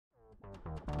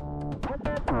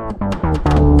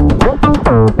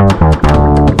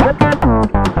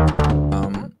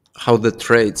How the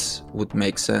traits would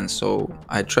make sense. So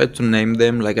I tried to name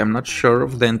them. Like, I'm not sure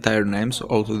of the entire names,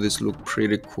 although this looked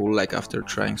pretty cool, like after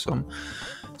trying some.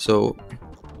 So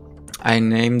I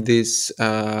named this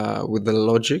with the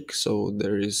logic. So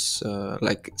there is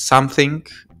like something.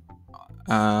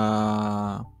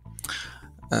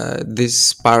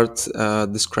 This part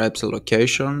describes a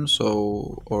location,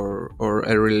 so or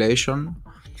a relation.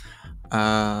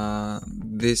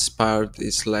 This part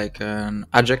is like an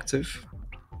adjective,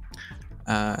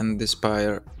 and this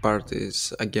part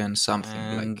is again something.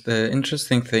 And like the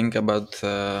interesting thing about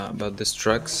these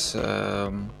tracks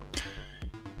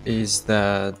is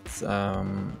that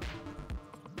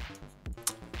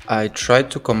I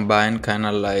tried to combine kind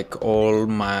of like all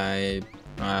my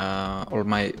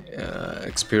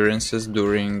experiences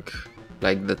during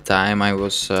like the time I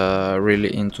was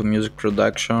really into music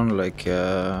production, like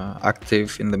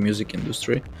active in the music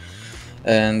industry.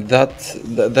 And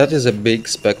that is a big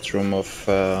spectrum of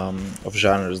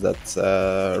genres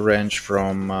that range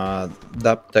from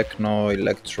dub techno,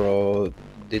 electro,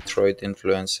 Detroit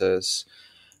influences,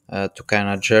 to kind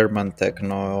of German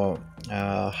techno,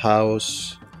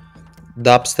 house,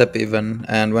 dubstep even.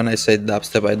 And when I say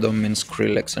dubstep, I don't mean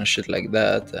Skrillex and shit like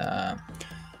that,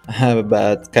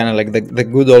 but kind of like the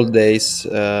good old days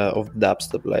of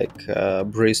dubstep, like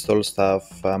Bristol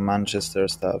stuff, Manchester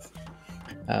stuff.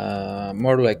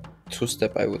 More like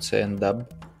two-step, I would say, and dub.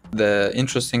 The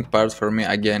interesting part for me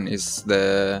again is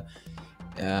the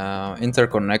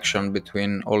interconnection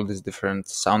between all these different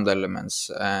sound elements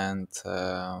and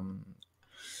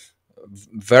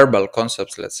verbal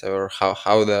concepts, let's say, or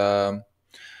how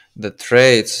the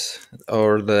traits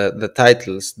or the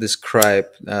titles describe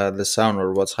the sound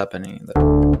or what's happening in the